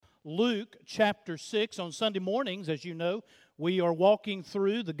Luke chapter 6. On Sunday mornings, as you know, we are walking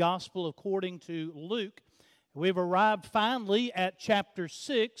through the Gospel according to Luke. We've arrived finally at chapter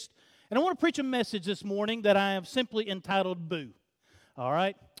 6, and I want to preach a message this morning that I have simply entitled Boo. All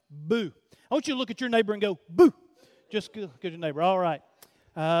right? Boo. I want you to look at your neighbor and go, Boo. Just look at your neighbor. All right.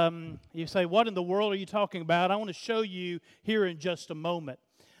 You say, what in the world are you talking about? I want to show you here in just a moment.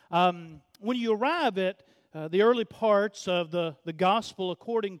 When you arrive at the early parts of the Gospel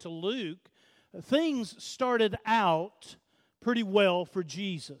according to Luke, things started out pretty well for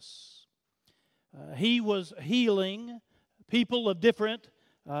Jesus. He was healing people of different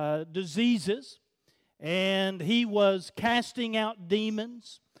diseases, and he was casting out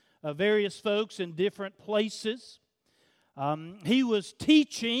demons, various folks in different places. He was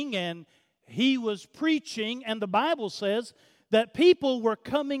teaching and he was preaching, and the Bible says that people were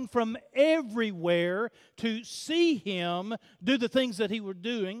coming from everywhere to see him do the things that he was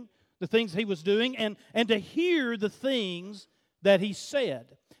doing, and to hear the things that he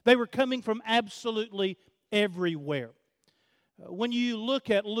said. They were coming from absolutely everywhere. When you look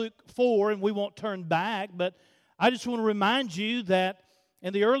at Luke 4, and we won't turn back, but I just want to remind you that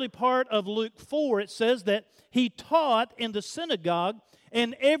in the early part of Luke 4, it says that he taught in the synagogue,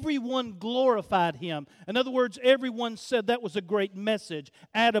 and everyone glorified him. In other words, everyone said that was a great message.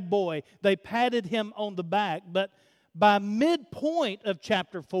 Attaboy. They patted him on the back. But by midpoint of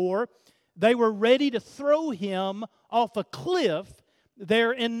chapter 4, they were ready to throw him off a cliff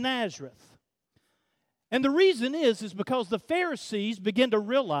there in Nazareth. And the reason is because the Pharisees began to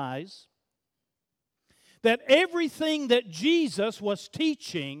realize that everything that Jesus was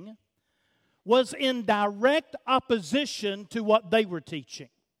teaching was in direct opposition to what they were teaching.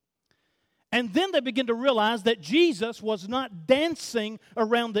 And then they began to realize that Jesus was not dancing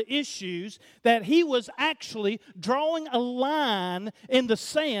around the issues, that he was actually drawing a line in the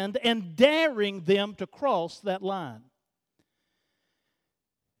sand and daring them to cross that line.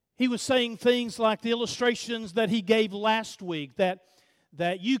 He was saying things like the illustrations that he gave last week,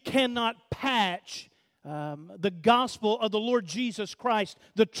 that you cannot patch the gospel of the Lord Jesus Christ,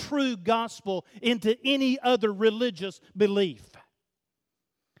 the true gospel, into any other religious belief.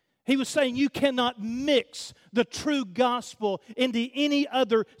 He was saying you cannot mix the true gospel into any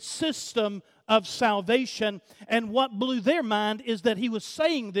other system of salvation. And what blew their mind is that he was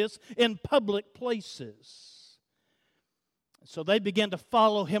saying this in public places. So they began to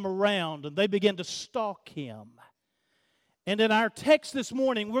follow him around and they began to stalk him. And in our text this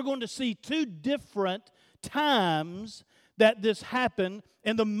morning, we're going to see two different times that this happened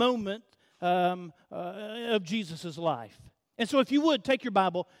in the moment of Jesus' life. And so if you would, take your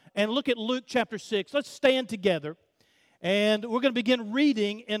Bible and look at Luke chapter 6. Let's stand together. And we're going to begin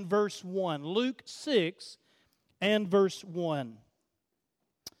reading in verse 1. Luke 6 and verse 1.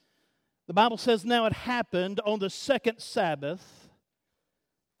 The Bible says, "Now it happened on the second Sabbath,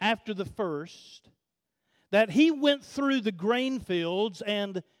 after the first, that he went through the grain fields,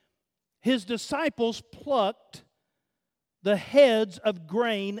 and his disciples plucked the heads of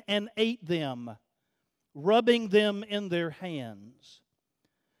grain and ate them, rubbing them in their hands.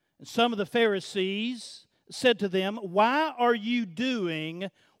 And some of the Pharisees said to them, 'Why are you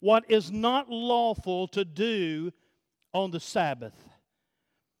doing what is not lawful to do on the Sabbath?'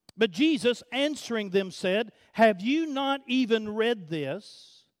 But Jesus answering them said, 'Have you not even read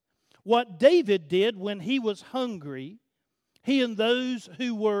this? What David did when he was hungry, he and those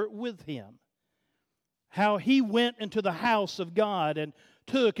who were with him, how he went into the house of God and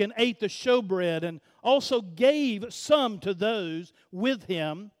took and ate the showbread, and also gave some to those with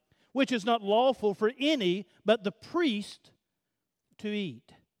him, which is not lawful for any but the priest to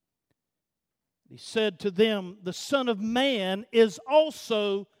eat.' He said to them, 'The Son of Man is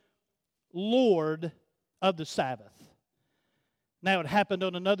also Lord of the Sabbath.' Now it happened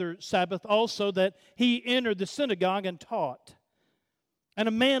on another Sabbath also that he entered the synagogue and taught. And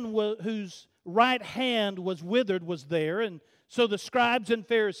a man whose right hand was withered was there, and so the scribes and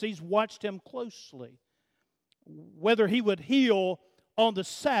Pharisees watched him closely, whether he would heal on the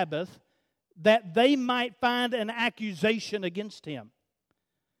Sabbath, that they might find an accusation against him.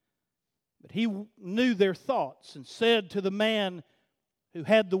 But he knew their thoughts and said to the man who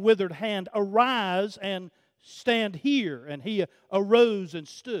had the withered hand, 'Arise and stand here.' And he arose and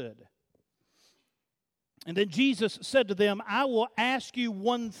stood. And then Jesus said to them, 'I will ask you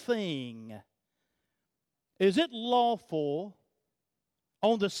one thing. Is it lawful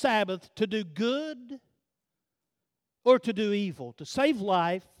on the Sabbath to do good or to do evil, to save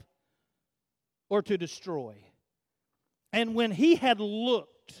life or to destroy?' And when he had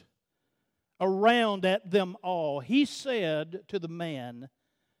looked around at them all, he said to the man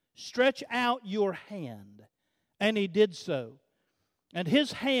stretch out your hand. And he did so. And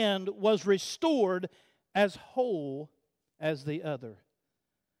his hand was restored as whole as the other.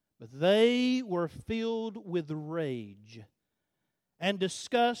 But they were filled with rage and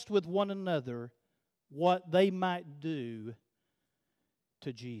discussed with one another what they might do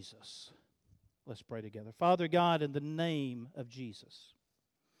to Jesus. Let's pray together. Father God, in the name of Jesus,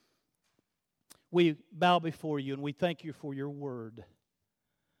 we bow before you and we thank you for your word.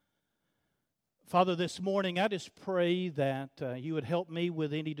 Father, this morning I just pray that you would help me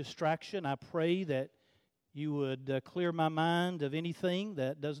with any distraction. I pray that you would clear my mind of anything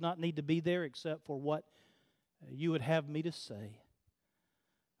that does not need to be there except for what you would have me to say.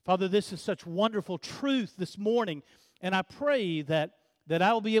 Father, this is such wonderful truth this morning, and I pray that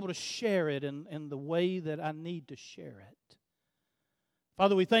I will be able to share it in the way that I need to share it.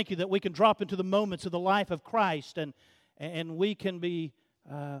 Father, we thank you that we can drop into the moments of the life of Christ and we can be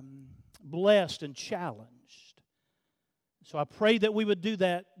blessed and challenged. So I pray that we would do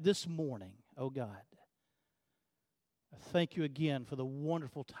that this morning, oh God. I thank you again for the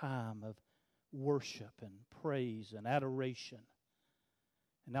wonderful time of worship and praise and adoration.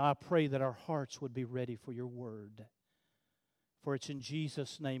 And now I pray that our hearts would be ready for your word. For it's in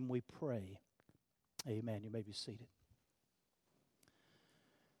Jesus' name we pray. Amen. You may be seated.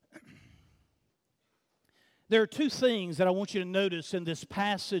 There are two things that I want you to notice in this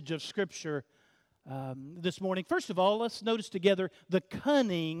passage of Scripture this morning. First of all, let's notice together the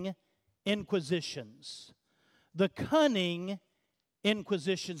cunning inquisitions. The cunning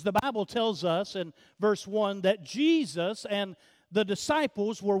inquisitions. The Bible tells us in verse 1 that Jesus and the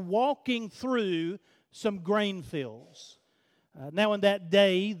disciples were walking through some grain fields. Now in that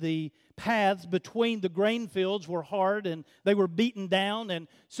day, the paths between the grain fields were hard and they were beaten down, and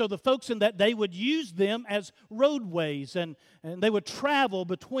so the folks in that day would use them as roadways, and they would travel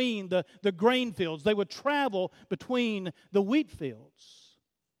between the grain fields. They would travel between the wheat fields.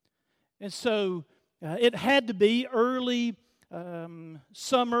 And so it had to be early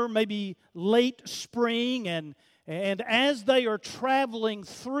summer, maybe late spring, and as they are traveling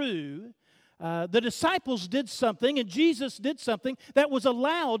through, the disciples did something, and Jesus did something that was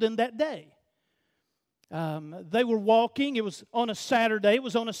allowed in that day. They were walking. It was on a Saturday. It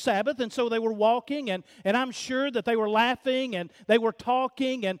was on a Sabbath, and so they were walking, and I'm sure that they were laughing, and they were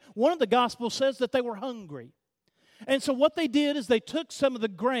talking, and one of the Gospels says that they were hungry. And so what they did is they took some of the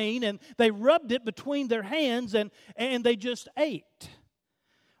grain, and they rubbed it between their hands, and they just ate.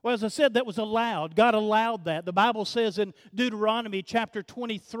 Well, as I said, that was allowed. God allowed that. The Bible says in Deuteronomy chapter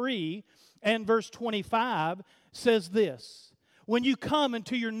 23 and verse 25 says this: when you come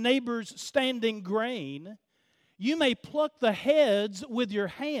into your neighbor's standing grain, you may pluck the heads with your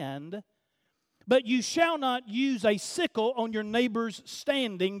hand, but you shall not use a sickle on your neighbor's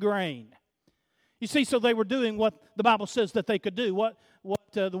standing grain. You see, so they were doing what the Bible says that they could do, what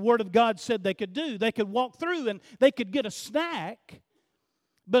the Word of God said they could do. They could walk through and they could get a snack,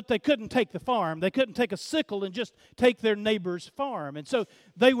 but they couldn't take the farm. They couldn't take a sickle and just take their neighbor's farm. And so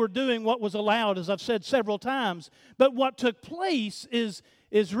they were doing what was allowed, as I've said several times. But what took place is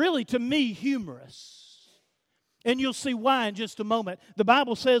really, to me, humorous. And you'll see why in just a moment. The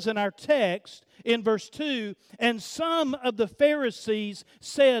Bible says in our text, in verse 2, and some of the Pharisees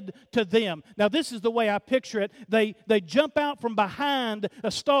said to them. Now this is the way I picture it. They jump out from behind a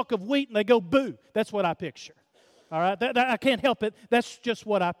stalk of wheat and they go, boo. That's what I picture. All right, I can't help it. That's just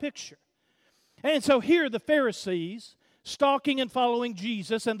what I picture. And so here the Pharisees, stalking and following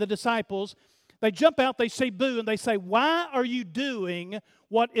Jesus and the disciples, they jump out, they say boo, and they say, why are you doing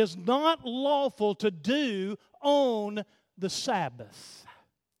what is not lawful to do on the Sabbath?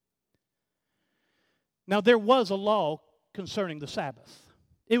 Now there was a law concerning the Sabbath.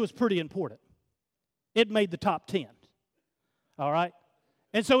 It was pretty important. It made the top 10. All right?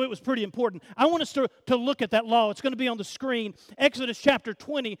 And so it was pretty important. I want us to look at that law. It's going to be on the screen. Exodus chapter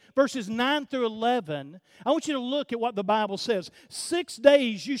 20, verses 9 through 11. I want you to look at what the Bible says. 6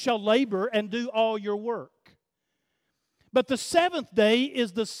 days you shall labor and do all your work. But the seventh day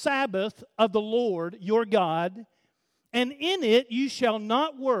is the Sabbath of the Lord your God, and in it you shall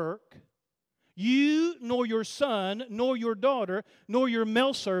not work, you nor your son, nor your daughter, nor your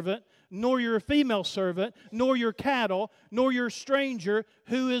male servant, nor your female servant, nor your cattle, nor your stranger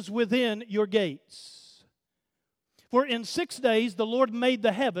who is within your gates. For in 6 days the Lord made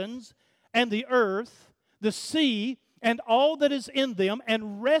the heavens and the earth, the sea, and all that is in them,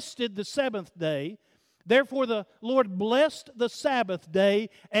 and rested the seventh day. Therefore the Lord blessed the Sabbath day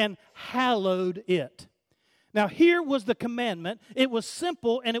and hallowed it. Now here was the commandment. It was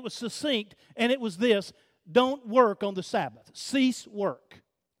simple and it was succinct, and it was this: don't work on the Sabbath. Cease work.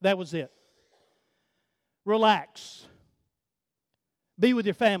 That was it. Relax. Be with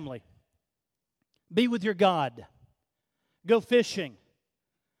your family. Be with your God. Go fishing.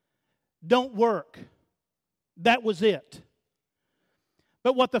 Don't work. That was it.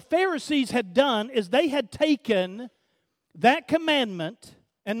 But what the Pharisees had done is they had taken that commandment,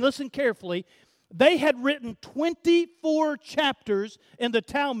 and listen carefully, they had written 24 chapters in the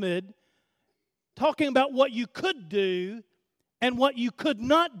Talmud talking about what you could do and what you could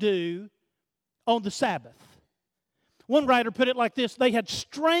not do on the Sabbath. One writer put it like this: they had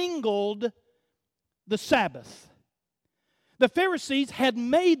strangled the Sabbath. The Pharisees had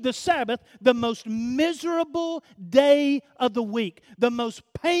made the Sabbath the most miserable day of the week, the most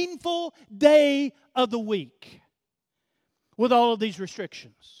painful day of the week, with all of these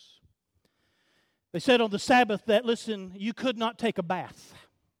restrictions. They said on the Sabbath that, listen, you could not take a bath.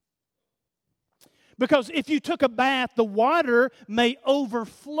 Because if you took a bath, the water may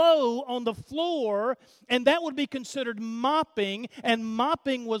overflow on the floor, and that would be considered mopping, and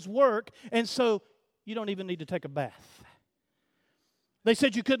mopping was work, and so you don't even need to take a bath. They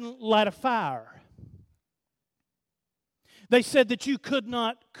said you couldn't light a fire. They said that you could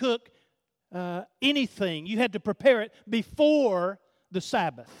not cook anything. You had to prepare it before the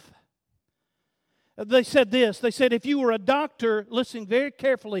Sabbath. They said this. They said if you were a doctor, listen very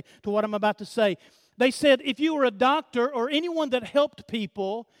carefully to what I'm about to say. They said if you were a doctor or anyone that helped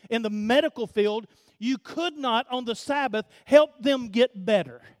people in the medical field, you could not on the Sabbath help them get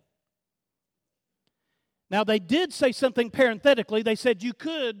better. Now, they did say something parenthetically. They said you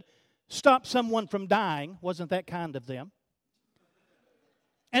could stop someone from dying. Wasn't that kind of them?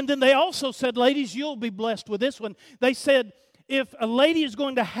 And then they also said, ladies, you'll be blessed with this one. They said, if a lady is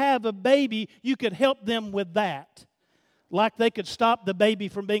going to have a baby, you could help them with that. Like they could stop the baby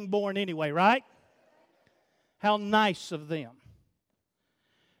from being born anyway, right? How nice of them.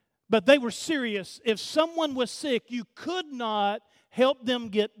 But they were serious. If someone was sick, you could not help them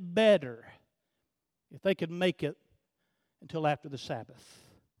get better if they could make it until after the Sabbath.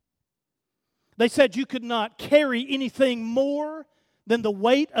 They said you could not carry anything more than the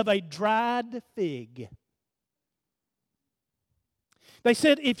weight of a dried fig. They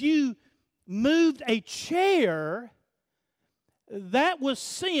said if you moved a chair, that was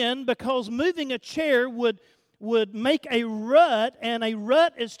sin because moving a chair would make a rut, and a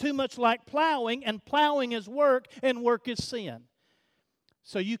rut is too much like plowing, and plowing is work, and work is sin.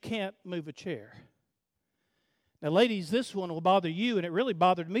 So you can't move a chair. Now, ladies, this one will bother you, and it really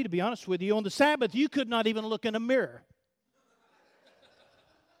bothered me, to be honest with you. On the Sabbath, you could not even look in a mirror.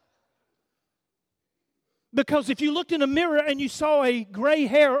 Because if you looked in a mirror and you saw a gray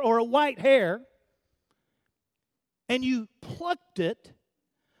hair or a white hair, and you plucked it,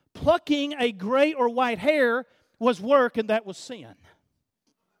 plucking a gray or white hair was work, and that was sin.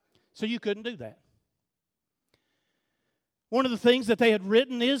 So you couldn't do that. One of the things that they had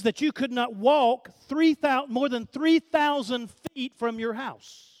written is that you could not walk more than 3,000 feet from your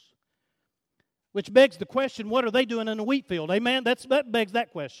house. Which begs the question, what are they doing in a wheat field? Amen? That begs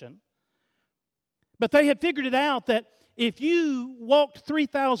that question. But they had figured it out that if you walked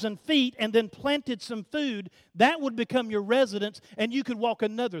 3,000 feet and then planted some food, that would become your residence, and you could walk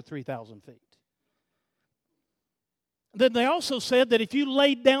another 3,000 feet. Then they also said that if you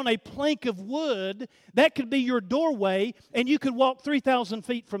laid down a plank of wood, that could be your doorway, and you could walk 3,000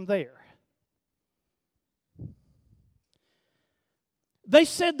 feet from there. They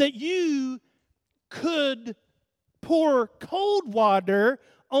said that you could pour cold water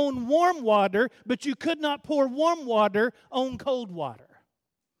on warm water, but you could not pour warm water on cold water.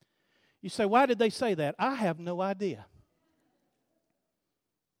 You say, why did they say that? I have no idea.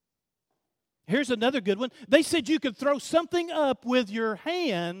 Here's another good one. They said you could throw something up with your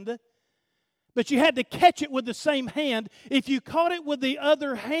hand, but you had to catch it with the same hand. If you caught it with the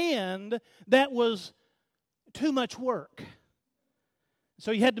other hand, that was too much work.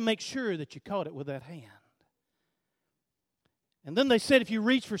 So you had to make sure that you caught it with that hand. And then they said if you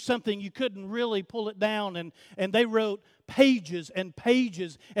reached for something, you couldn't really pull it down. And they wrote pages and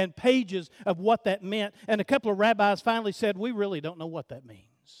pages and pages of what that meant. And a couple of rabbis finally said, we really don't know what that means.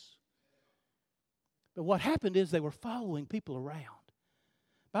 But what happened is they were following people around.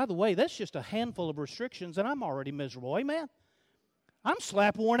 By the way, that's just a handful of restrictions, and I'm already miserable. Amen? I'm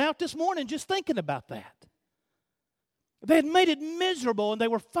slap worn out this morning just thinking about that. They had made it miserable, and they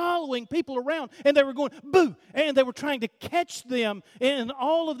were following people around, and they were going, boo, and they were trying to catch them in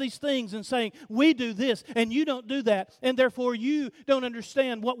all of these things and saying, we do this, and you don't do that, and therefore you don't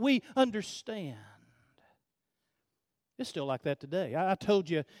understand what we understand. It's still like that today. I told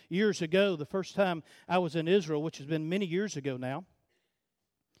you years ago, the first time I was in Israel, which has been many years ago now,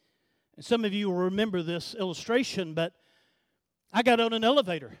 Some of you will remember this illustration, but I got on an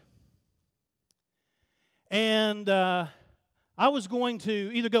elevator. And I was going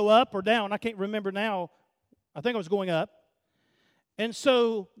to either go up or down. I can't remember now. I think I was going up. And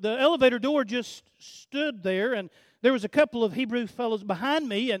so the elevator door just stood there, and there was a couple of Hebrew fellows behind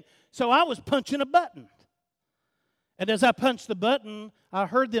me, and so I was punching a button. And as I punched the button, I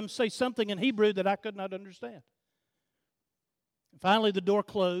heard them say something in Hebrew that I could not understand. Finally, the door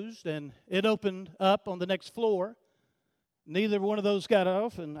closed, and it opened up on the next floor. Neither one of those got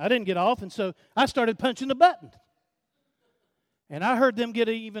off, and I didn't get off, and so I started punching the button. And I heard them get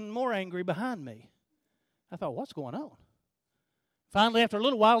even more angry behind me. I thought, what's going on? Finally, after a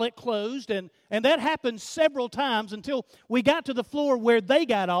little while, it closed, and that happened several times until we got to the floor where they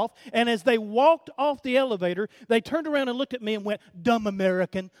got off, and as they walked off the elevator, they turned around and looked at me and went, "Dumb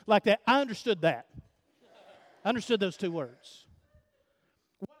American," like that. I understood that. I understood those two words.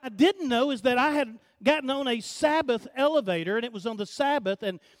 What I didn't know is that I had gotten on a Sabbath elevator, and it was on the Sabbath,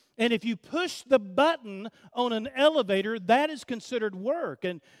 and if you push the button on an elevator, that is considered work.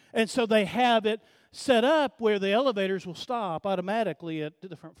 And so they have it set up where the elevators will stop automatically at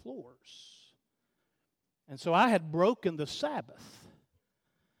different floors. And so I had broken the Sabbath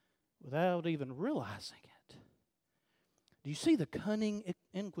without even realizing it. Do you see the cunning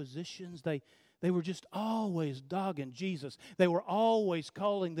inquisitions? They were just always dogging Jesus. They were always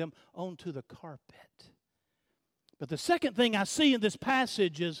calling them onto the carpet. But the second thing I see in this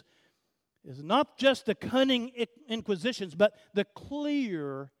passage is not just the cunning inquisitions, but the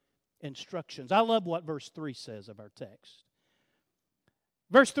clear instructions. I love what verse 3 says of our text.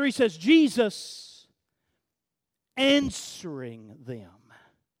 Verse 3 says, Jesus answering them.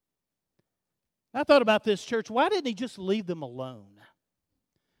 I thought about this, church. Why didn't he just leave them alone?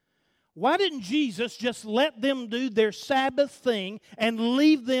 Why didn't Jesus just let them do their Sabbath thing and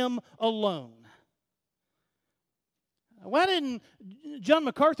leave them alone? Why didn't John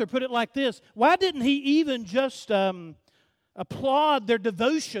MacArthur put it like this? Why didn't he even just applaud their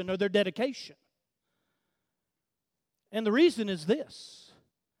devotion or their dedication? And the reason is this,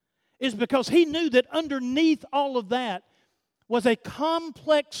 is because he knew that underneath all of that was a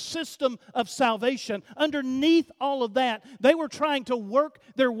complex system of salvation. Underneath all of that, they were trying to work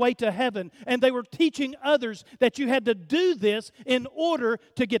their way to heaven, and they were teaching others that you had to do this in order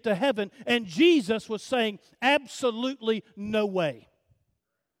to get to heaven. And Jesus was saying, absolutely no way.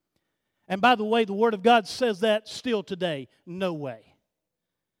 And by the way, the Word of God says that still today, no way.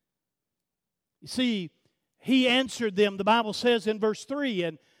 You see, he answered them, the Bible says in verse 3,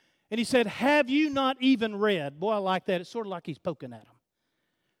 and he said, have you not even read? Boy, I like that. It's sort of like he's poking at them.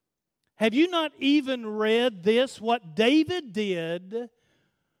 Have you not even read this, what David did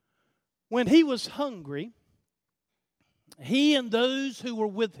when he was hungry, he and those who were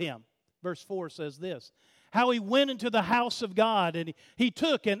with him? Verse 4 says this, how he went into the house of God, and he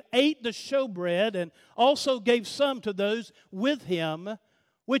took and ate the showbread, and also gave some to those with him,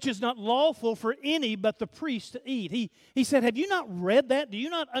 which is not lawful for any but the priest to eat. He said, have you not read that? Do you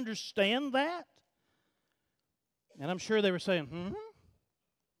not understand that? And I'm sure they were saying,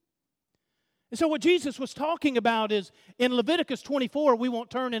 And so what Jesus was talking about is in Leviticus 24, we won't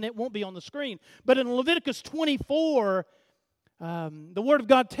turn and it won't be on the screen, but in Leviticus 24, the Word of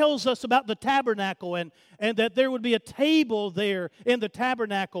God tells us about the tabernacle and that there would be a table there in the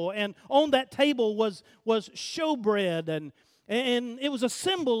tabernacle, and on that table was showbread, and it was a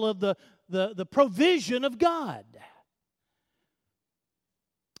symbol of the provision of God.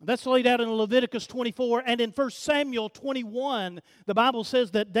 That's laid out in Leviticus 24, and in 1 Samuel 21, the Bible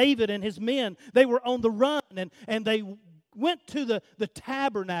says that David and his men, they were on the run, and they went to the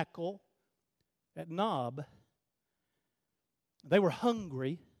tabernacle at Nob. They were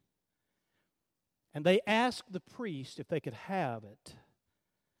hungry, and they asked the priest if they could have it.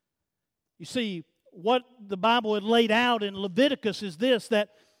 You see, what the Bible had laid out in Leviticus is this, that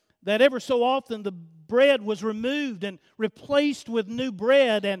ever so often the bread was removed and replaced with new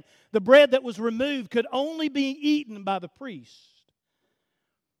bread, and the bread that was removed could only be eaten by the priest.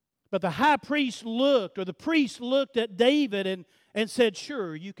 But the high priest looked, or the priest looked at David and said,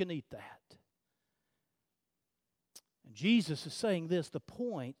 sure, you can eat that. And Jesus is saying this, the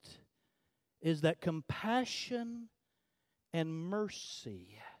point is that compassion and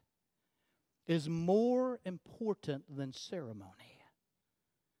mercy is more important than ceremony.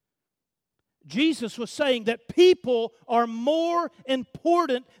 Jesus was saying that people are more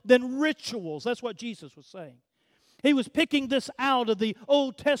important than rituals. That's what Jesus was saying. He was picking this out of the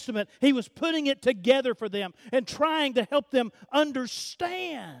Old Testament. He was putting it together for them and trying to help them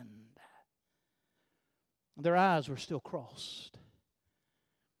understand. Their eyes were still crossed.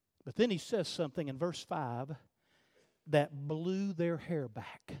 But then he says something in verse 5 that blew their hair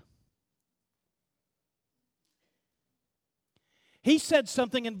back. He said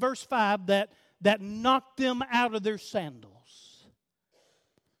something in verse 5 that knocked them out of their sandals.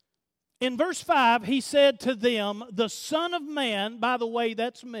 In verse 5, he said to them, the Son of Man, by the way,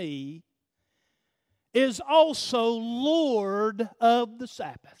 that's me, is also Lord of the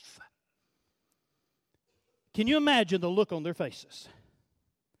Sabbath. Can you imagine the look on their faces?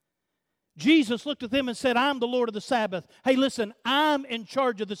 Jesus looked at them and said, I'm the Lord of the Sabbath. Hey, listen, I'm in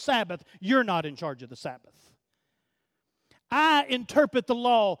charge of the Sabbath. You're not in charge of the Sabbath. I interpret the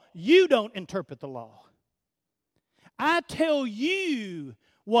law. You don't interpret the law. I tell you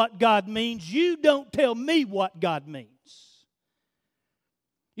what God means. You don't tell me what God means.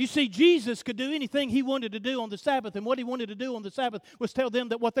 You see, Jesus could do anything He wanted to do on the Sabbath, and what He wanted to do on the Sabbath was tell them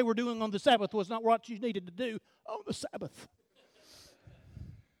that what they were doing on the Sabbath was not what you needed to do on the Sabbath.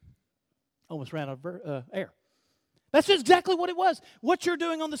 Almost ran out of air. That's exactly what it was. What you're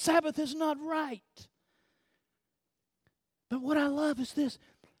doing on the Sabbath is not right. But what I love is this.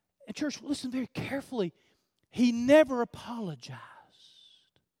 And church, listen very carefully. He never apologized.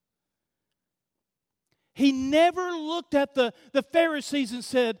 He never looked at the Pharisees and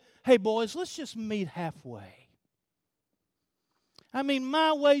said, hey boys, let's just meet halfway. I mean,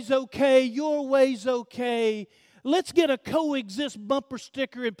 my way's okay, your way's okay. Let's get a coexist bumper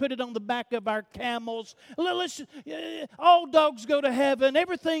sticker and put it on the back of our camels. All dogs go to heaven.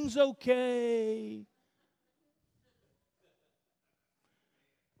 Everything's okay.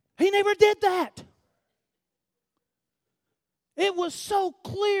 He never did that. It was so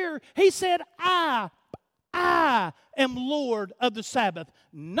clear. He said, I am Lord of the Sabbath,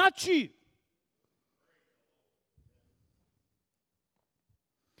 not you.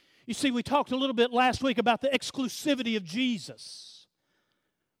 You see, we talked a little bit last week about the exclusivity of Jesus.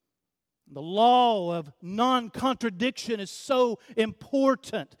 The law of non-contradiction is so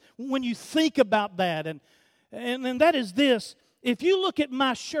important when you think about that. And that is this. If you look at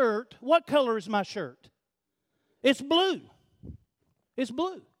my shirt, what color is my shirt? It's blue. It's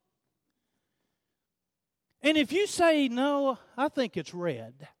blue. And if you say, no, I think it's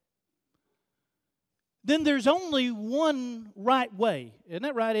red, then there's only one right way. Isn't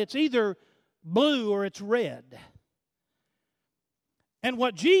that right? It's either blue or it's red. And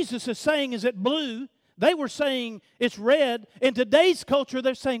what Jesus is saying is that blue, they were saying it's red. In today's culture,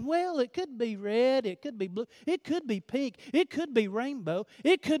 they're saying, well, it could be red, it could be blue, it could be pink, it could be rainbow,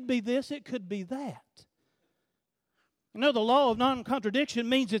 it could be this, it could be that. You know, the law of non-contradiction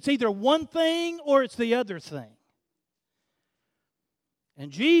means it's either one thing or it's the other thing. And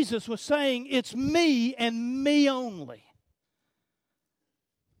Jesus was saying, it's me and me only.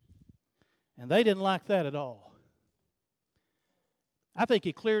 And they didn't like that at all. I think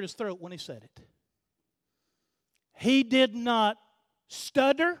He cleared His throat when He said it. He did not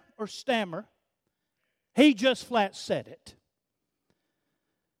stutter or stammer. He just flat said it.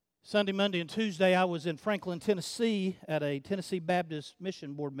 Sunday, Monday, and Tuesday, I was in Franklin, Tennessee at a Tennessee Baptist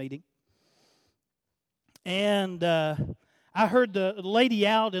Mission Board meeting. And I heard the lady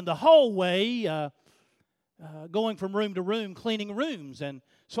out in the hallway going from room to room, cleaning rooms. And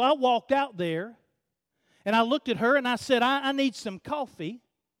so I walked out there, and I looked at her, and I said, I need some coffee,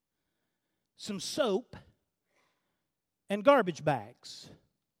 some soap, and garbage bags,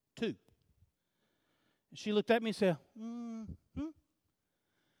 too. And she looked at me and said,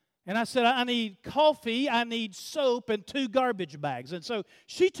 And I said, I need coffee, I need soap, and 2 garbage bags. And so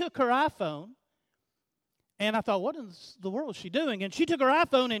she took her iPhone, and I thought, what in the world is she doing? And she took her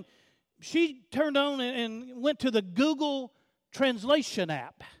iPhone, and she turned on and went to the Google Translation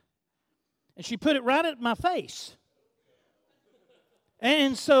app. And she put it right at my face.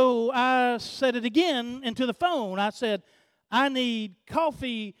 And so I said it again into the phone. I said, I need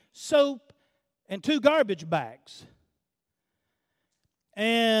coffee, soap, and 2 garbage bags.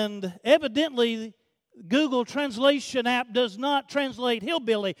 And evidently, Google Translation app does not translate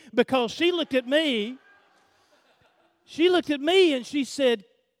hillbilly, because she looked at me. She looked at me and she said,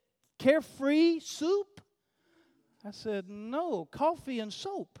 carefree soup? I said, no, coffee and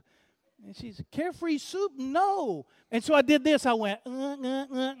soap. And she said, carefree soup? No. And so I did this. I went,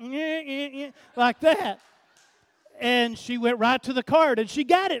 like that. And she went right to the card and she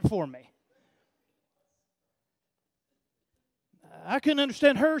got it for me. I couldn't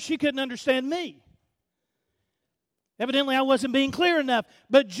understand her. She couldn't understand me. Evidently, I wasn't being clear enough.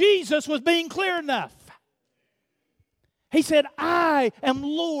 But Jesus was being clear enough. He said, I am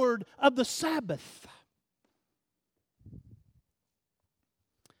Lord of the Sabbath.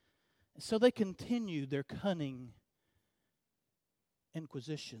 So they continued their cunning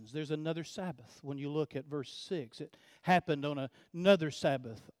inquisitions. There's another Sabbath. When you look at verse 6, it happened on another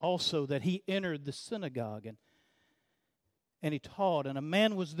Sabbath also that he entered the synagogue and he taught, and a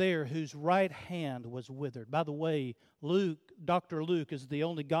man was there whose right hand was withered. By the way, Dr. Luke is the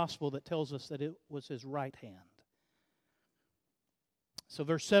only gospel that tells us that it was his right hand. So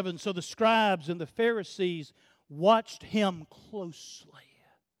verse 7, so the scribes and the Pharisees watched him closely.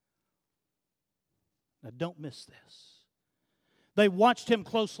 Now don't miss this. They watched him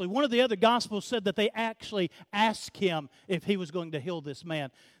closely. One of the other Gospels said that they actually asked him if he was going to heal this man.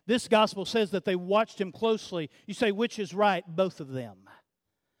 This Gospel says that they watched him closely. You say, which is right? Both of them.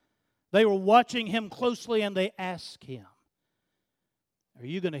 They were watching him closely and they asked him, are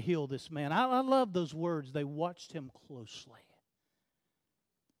you going to heal this man? I love those words. They watched him closely.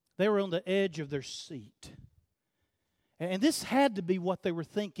 They were on the edge of their seat. And this had to be what they were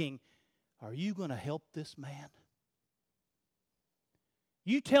thinking. Are you going to help this man?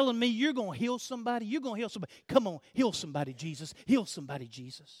 You telling me you're going to heal somebody? You're going to heal somebody. Come on, heal somebody, Jesus. Heal somebody,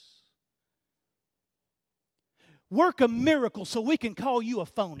 Jesus. Work a miracle so we can call you a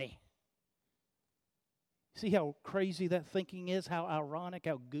phony. See how crazy that thinking is? How ironic,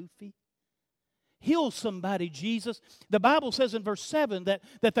 how goofy? Heal somebody, Jesus. The Bible says in verse 7 that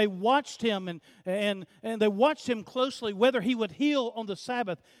they watched him and they watched him closely whether he would heal on the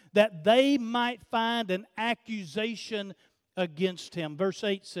Sabbath, that they might find an accusation against him. Verse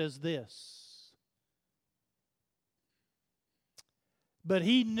 8 says this. But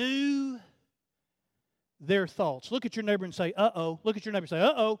he knew their thoughts. Look at your neighbor and say, uh-oh. Look at your neighbor and say,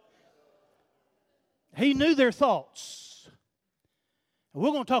 uh-oh. He knew their thoughts.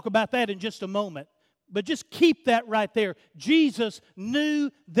 We're going to talk about that in just a moment. But just keep that right there. Jesus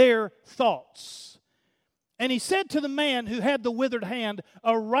knew their thoughts. And he said to the man who had the withered hand,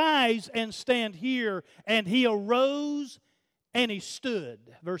 arise and stand here. And he arose and he stood.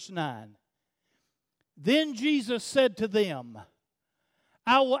 Verse 9. Then Jesus said to them,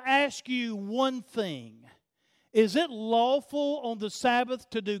 I will ask you one thing. Is it lawful on the Sabbath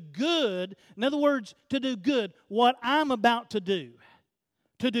to do good? In other words, to do good, what I'm about to do.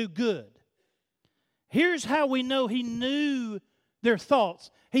 To do good. Here's how we know he knew their thoughts.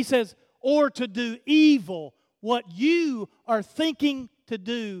 He says, or to do evil, what you are thinking to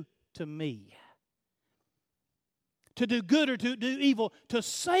do to me. To do good or to do evil, to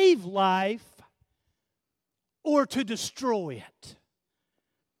save life or to destroy it.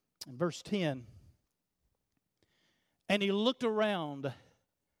 In verse 10, and he looked around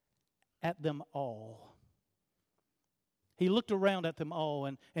at them all. He looked around at them all,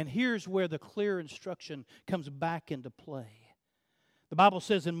 and here's where the clear instruction comes back into play. The Bible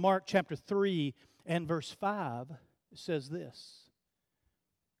says in Mark chapter 3 and verse 5, it says this.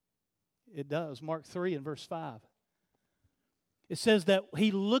 It does, Mark 3 and verse 5. It says that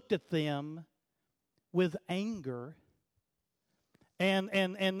he looked at them with anger, and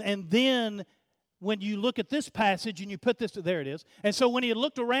then when you look at this passage and you put this, there it is. And so when he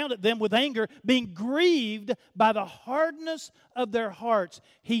looked around at them with anger, being grieved by the hardness of their hearts,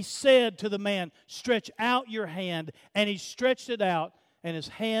 he said to the man, stretch out your hand. And he stretched it out, and his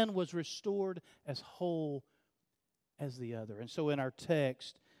hand was restored as whole as the other. And so in our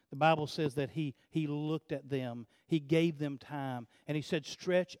text, the Bible says that he looked at them, he gave them time, and he said,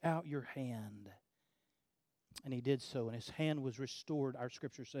 stretch out your hand. And he did so, and his hand was restored, our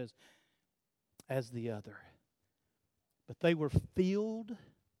scripture says, as the other. But they were filled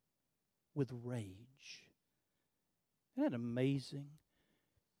with rage. Isn't that amazing?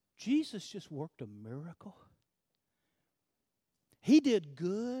 Jesus just worked a miracle. He did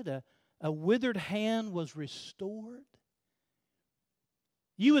good. A withered hand was restored.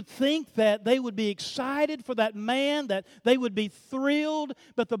 You would think that they would be excited for that man, that they would be thrilled,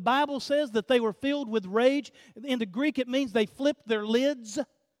 but the Bible says that they were filled with rage. In the Greek, it means they flipped their lids.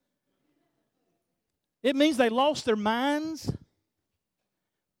 It means they lost their minds.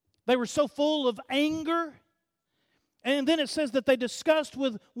 They were so full of anger. And then it says that they discussed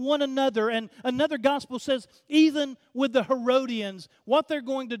with one another. And another gospel says, even with the Herodians, what they're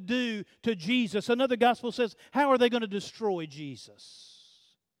going to do to Jesus. Another gospel says, how are they going to destroy Jesus?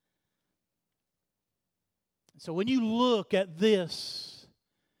 So when you look at this,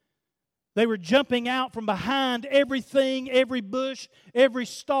 they were jumping out from behind everything, every bush, every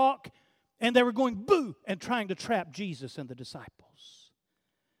stalk, and they were going boo and trying to trap Jesus and the disciples.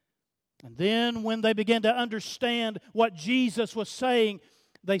 And then when they began to understand what Jesus was saying,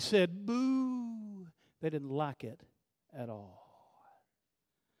 they said boo. They didn't like it at all.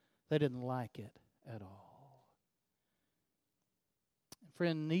 They didn't like it at all.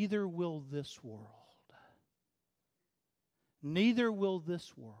 Friend, neither will this world. neither will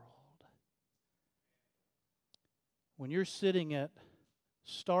this world. When you're sitting at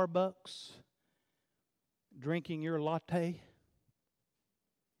Starbucks drinking your latte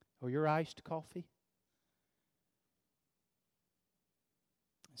or your iced coffee,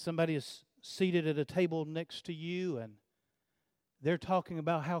 somebody is seated at a table next to you and they're talking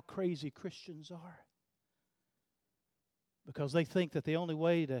about how crazy Christians are because they think that the only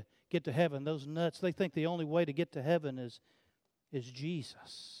way to get to heaven, those nuts, they think the only way to get to heaven is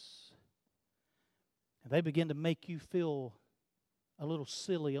Jesus. And they begin to make you feel a little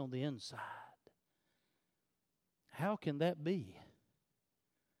silly on the inside. How can that be?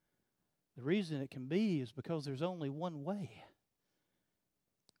 The reason it can be is because there's only one way.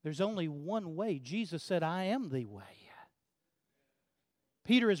 There's only one way. Jesus said, I am the way.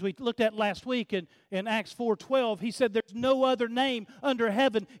 Peter, as we looked at last week in Acts 4:12, he said, there's no other name under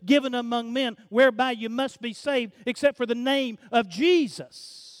heaven given among men whereby you must be saved except for the name of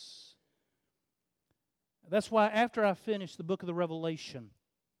Jesus. That's why after I finish the book of the Revelation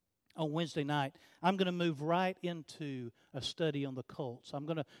on Wednesday night, I'm going to move right into a study on the cults. I'm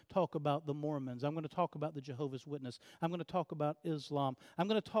going to talk about the Mormons. I'm going to talk about the Jehovah's Witness. I'm going to talk about Islam. I'm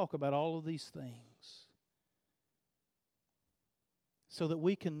going to talk about all of these things so that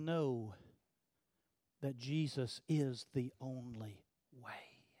we can know that Jesus is the only way.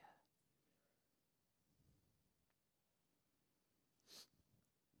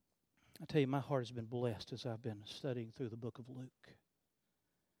 I tell you, my heart has been blessed as I've been studying through the book of Luke.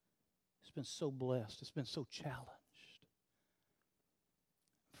 It's been so blessed. It's been so challenged.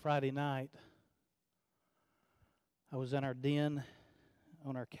 Friday night, I was in our den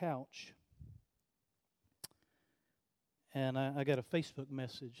on our couch, and I got a Facebook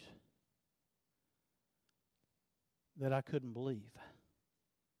message that I couldn't believe.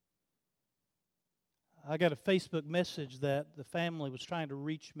 I got a Facebook message that the family was trying to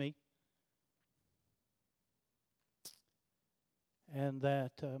reach me, and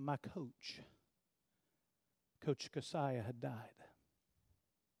that my coach, Coach Kasaya, had died.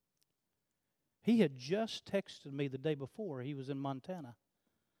 He had just texted me the day before. He was in Montana.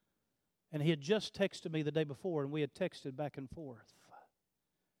 And he had just texted me the day before, and we had texted back and forth.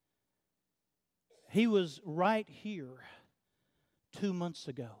 He was right here 2 months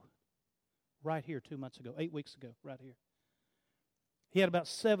ago. Right here 2 months ago, 8 weeks ago, right here. He had about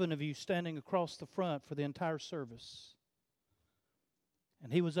 7 of you standing across the front for the entire service.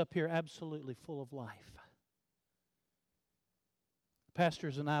 And he was up here absolutely full of life.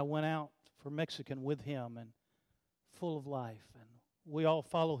 Pastors and I went out for Mexican with him and full of life. And we all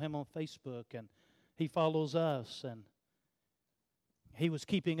follow him on Facebook, and he follows us. And he was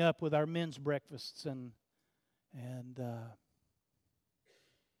keeping up with our men's breakfasts. And I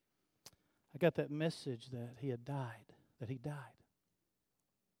got that message that he had died, that he died.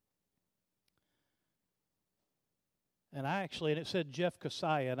 And it said Jeff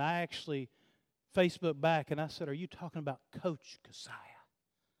Kasaya, and I actually Facebook back, and I said, are you talking about Coach Kasaya?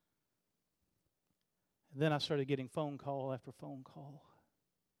 And then I started getting phone call after phone call.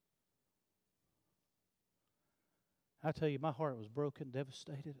 I tell you, my heart was broken,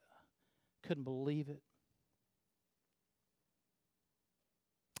 devastated. I couldn't believe it.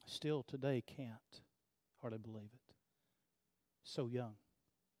 Still today can't hardly believe it. So young.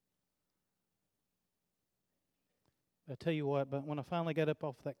 I tell you what, but when I finally got up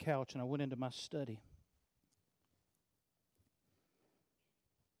off that couch and I went into my study,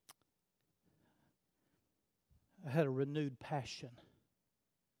 I had a renewed passion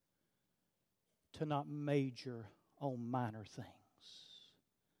to not major on minor things.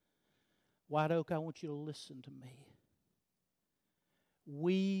 White Oak, I want you to listen to me.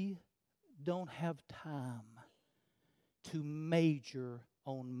 We don't have time to major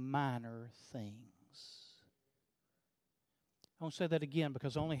on minor things. I want to say that again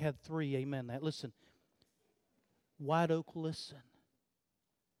because I only had 3 amen that. Listen, White Oak, listen.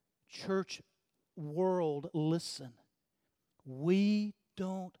 Church world, listen. We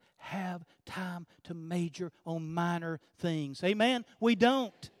don't have time to major on minor things. Amen? We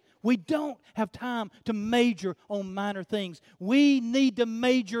don't. We don't have time to major on minor things. We need to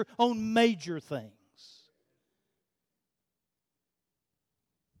major on major things.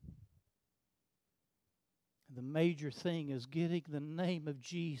 The major thing is getting the name of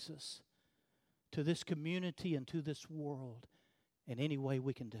Jesus to this community and to this world in any way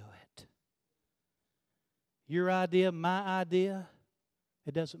we can do it. Your idea, my idea,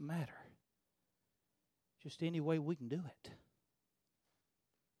 it doesn't matter. Just any way we can do it.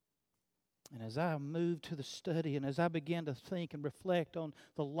 And as I moved to the study and as I began to think and reflect on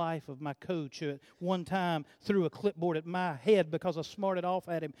the life of my coach, who at one time threw a clipboard at my head because I smarted off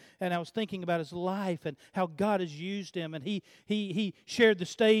at him, and I was thinking about his life and how God has used him, and he shared the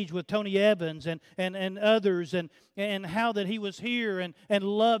stage with Tony Evans and others, and how that he was here and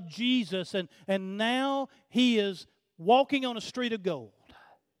loved Jesus, and now he is walking on a street of gold.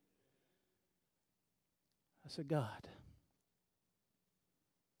 I said, God,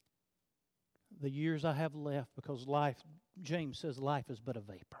 the years I have left, because life, James says life is but a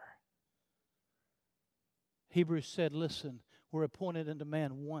vapor. Hebrews said, listen, we're appointed unto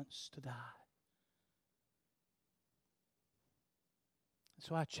man once to die.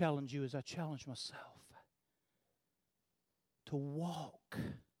 So I challenge you as I challenge myself to walk.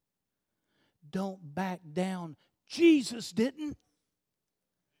 Don't back down. Jesus didn't.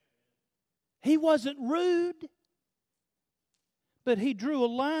 He wasn't rude, but he drew a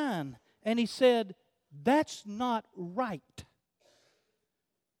line. And he said, that's not right.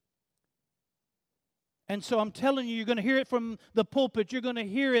 And so I'm telling you, you're going to hear it from the pulpit. You're going to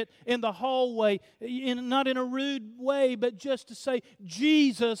hear it in the hallway, not in a rude way, but just to say,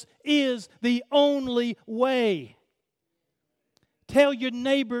 Jesus is the only way. Tell your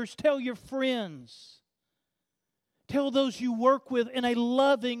neighbors, tell your friends, tell those you work with in a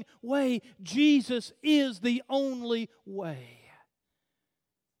loving way, Jesus is the only way.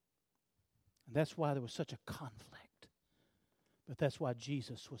 That's why there was such a conflict. But that's why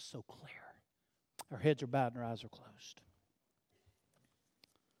Jesus was so clear. Our heads are bowed and our eyes are closed.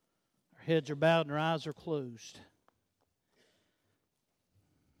 Our heads are bowed and our eyes are closed.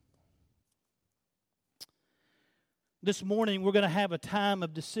 This morning we're going to have a time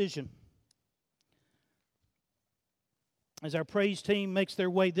of decision. As our praise team makes their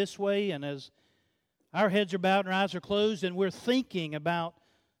way this way, and as our heads are bowed and our eyes are closed, and we're thinking about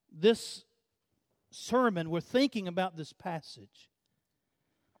this sermon, we're thinking about this passage.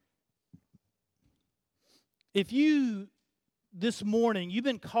 If you, this morning, you've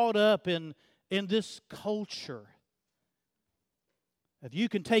been caught up in this culture, if you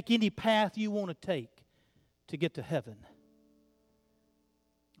can take any path you want to take to get to heaven,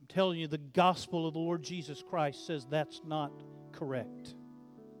 I'm telling you, the gospel of the Lord Jesus Christ says that's not correct.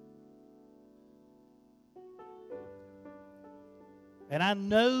 And I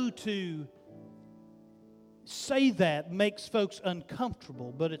know to say that makes folks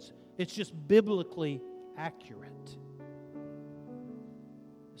uncomfortable, but it's just biblically accurate.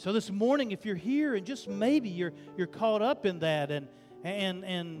 So this morning, if you're here and just maybe you're caught up in that and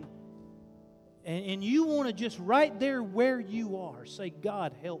you want to just right there where you are say,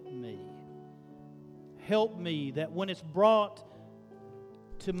 God, help me. Help me that when it's brought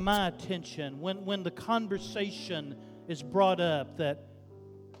to my attention, when the conversation is brought up, that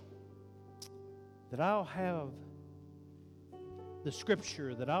I'll have the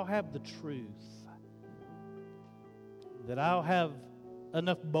Scripture, that I'll have the truth, that I'll have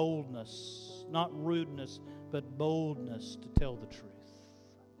enough boldness, not rudeness, but boldness to tell the truth.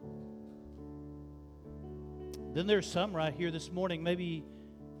 Then there's some right here this morning, maybe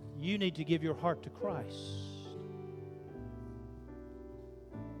you need to give your heart to Christ.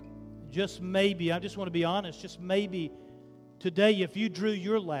 Just maybe, I just want to be honest, just maybe today if you drew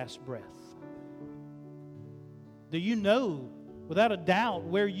your last breath, do you know without a doubt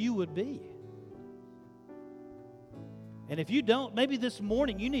where you would be? And if you don't, maybe this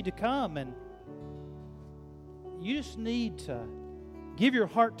morning you need to come and you just need to give your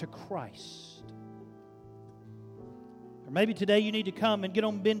heart to Christ. Or maybe today you need to come and get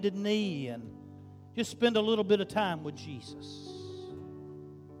on bended knee and just spend a little bit of time with Jesus.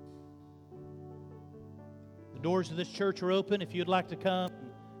 The doors of this church are open if you'd like to come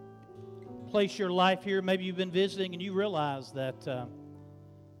and place your life here. Maybe you've been visiting and you realize that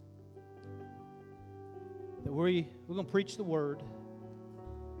we're going to preach the Word.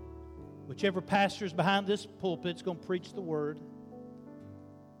 Whichever pastor is behind this pulpit is going to preach the Word.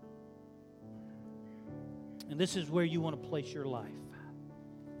 And this is where you want to place your life.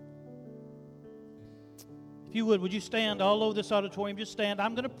 If you would you stand all over this auditorium? Just stand.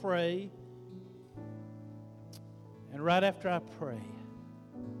 I'm going to pray. And right after I pray,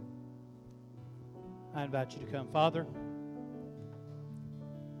 I invite you to come. Father,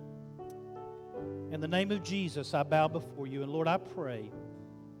 in the name of Jesus, I bow before you. And Lord, I pray.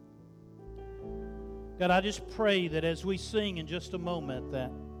 God, I just pray that as we sing in just a moment,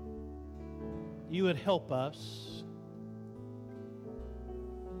 that you would help us.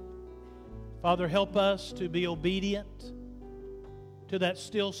 Father, help us to be obedient to that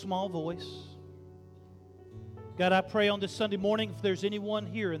still small voice. God, I pray on this Sunday morning, if there's anyone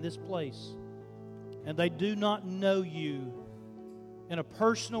here in this place and they do not know You in a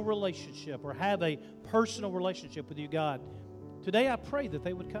personal relationship or have a personal relationship with You, God, today I pray that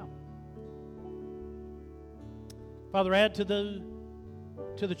they would come. Father, add to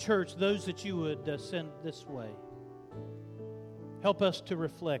the church those that You would send this way. Help us to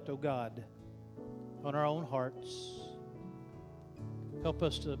reflect, oh God, on our own hearts. Help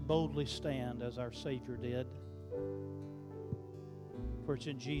us to boldly stand as our Savior did. For it's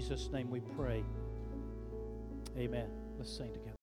in Jesus' name we pray. Amen. Let's sing together.